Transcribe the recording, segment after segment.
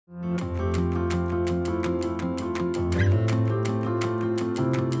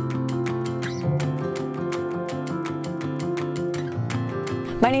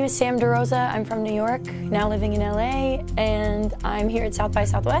My name is Sam DeRosa. I'm from New York, now living in LA, and I'm here at South by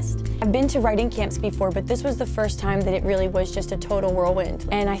Southwest. I've been to writing camps before, but this was the first time that it really was just a total whirlwind.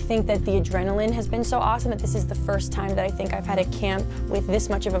 And I think that the adrenaline has been so awesome that this is the first time that I think I've had a camp with this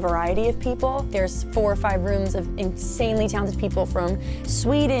much of a variety of people. There's 4 or 5 rooms of insanely talented people from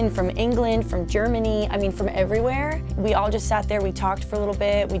Sweden, from England, from Germany, I mean from everywhere. We all just sat there, we talked for a little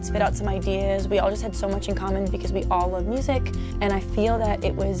bit, we'd spit out some ideas. We all just had so much in common because we all love music, and I feel that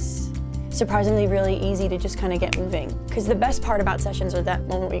it was surprisingly really easy to just kind of get moving. Because the best part about sessions are that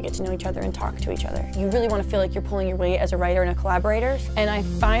moment where you get to know each other and talk to each other. You really want to feel like you're pulling your weight as a writer and a collaborator. And I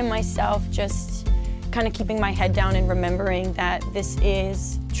find myself just kind of keeping my head down and remembering that this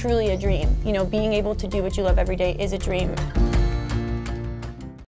is truly a dream. You know, being able to do what you love every day is a dream.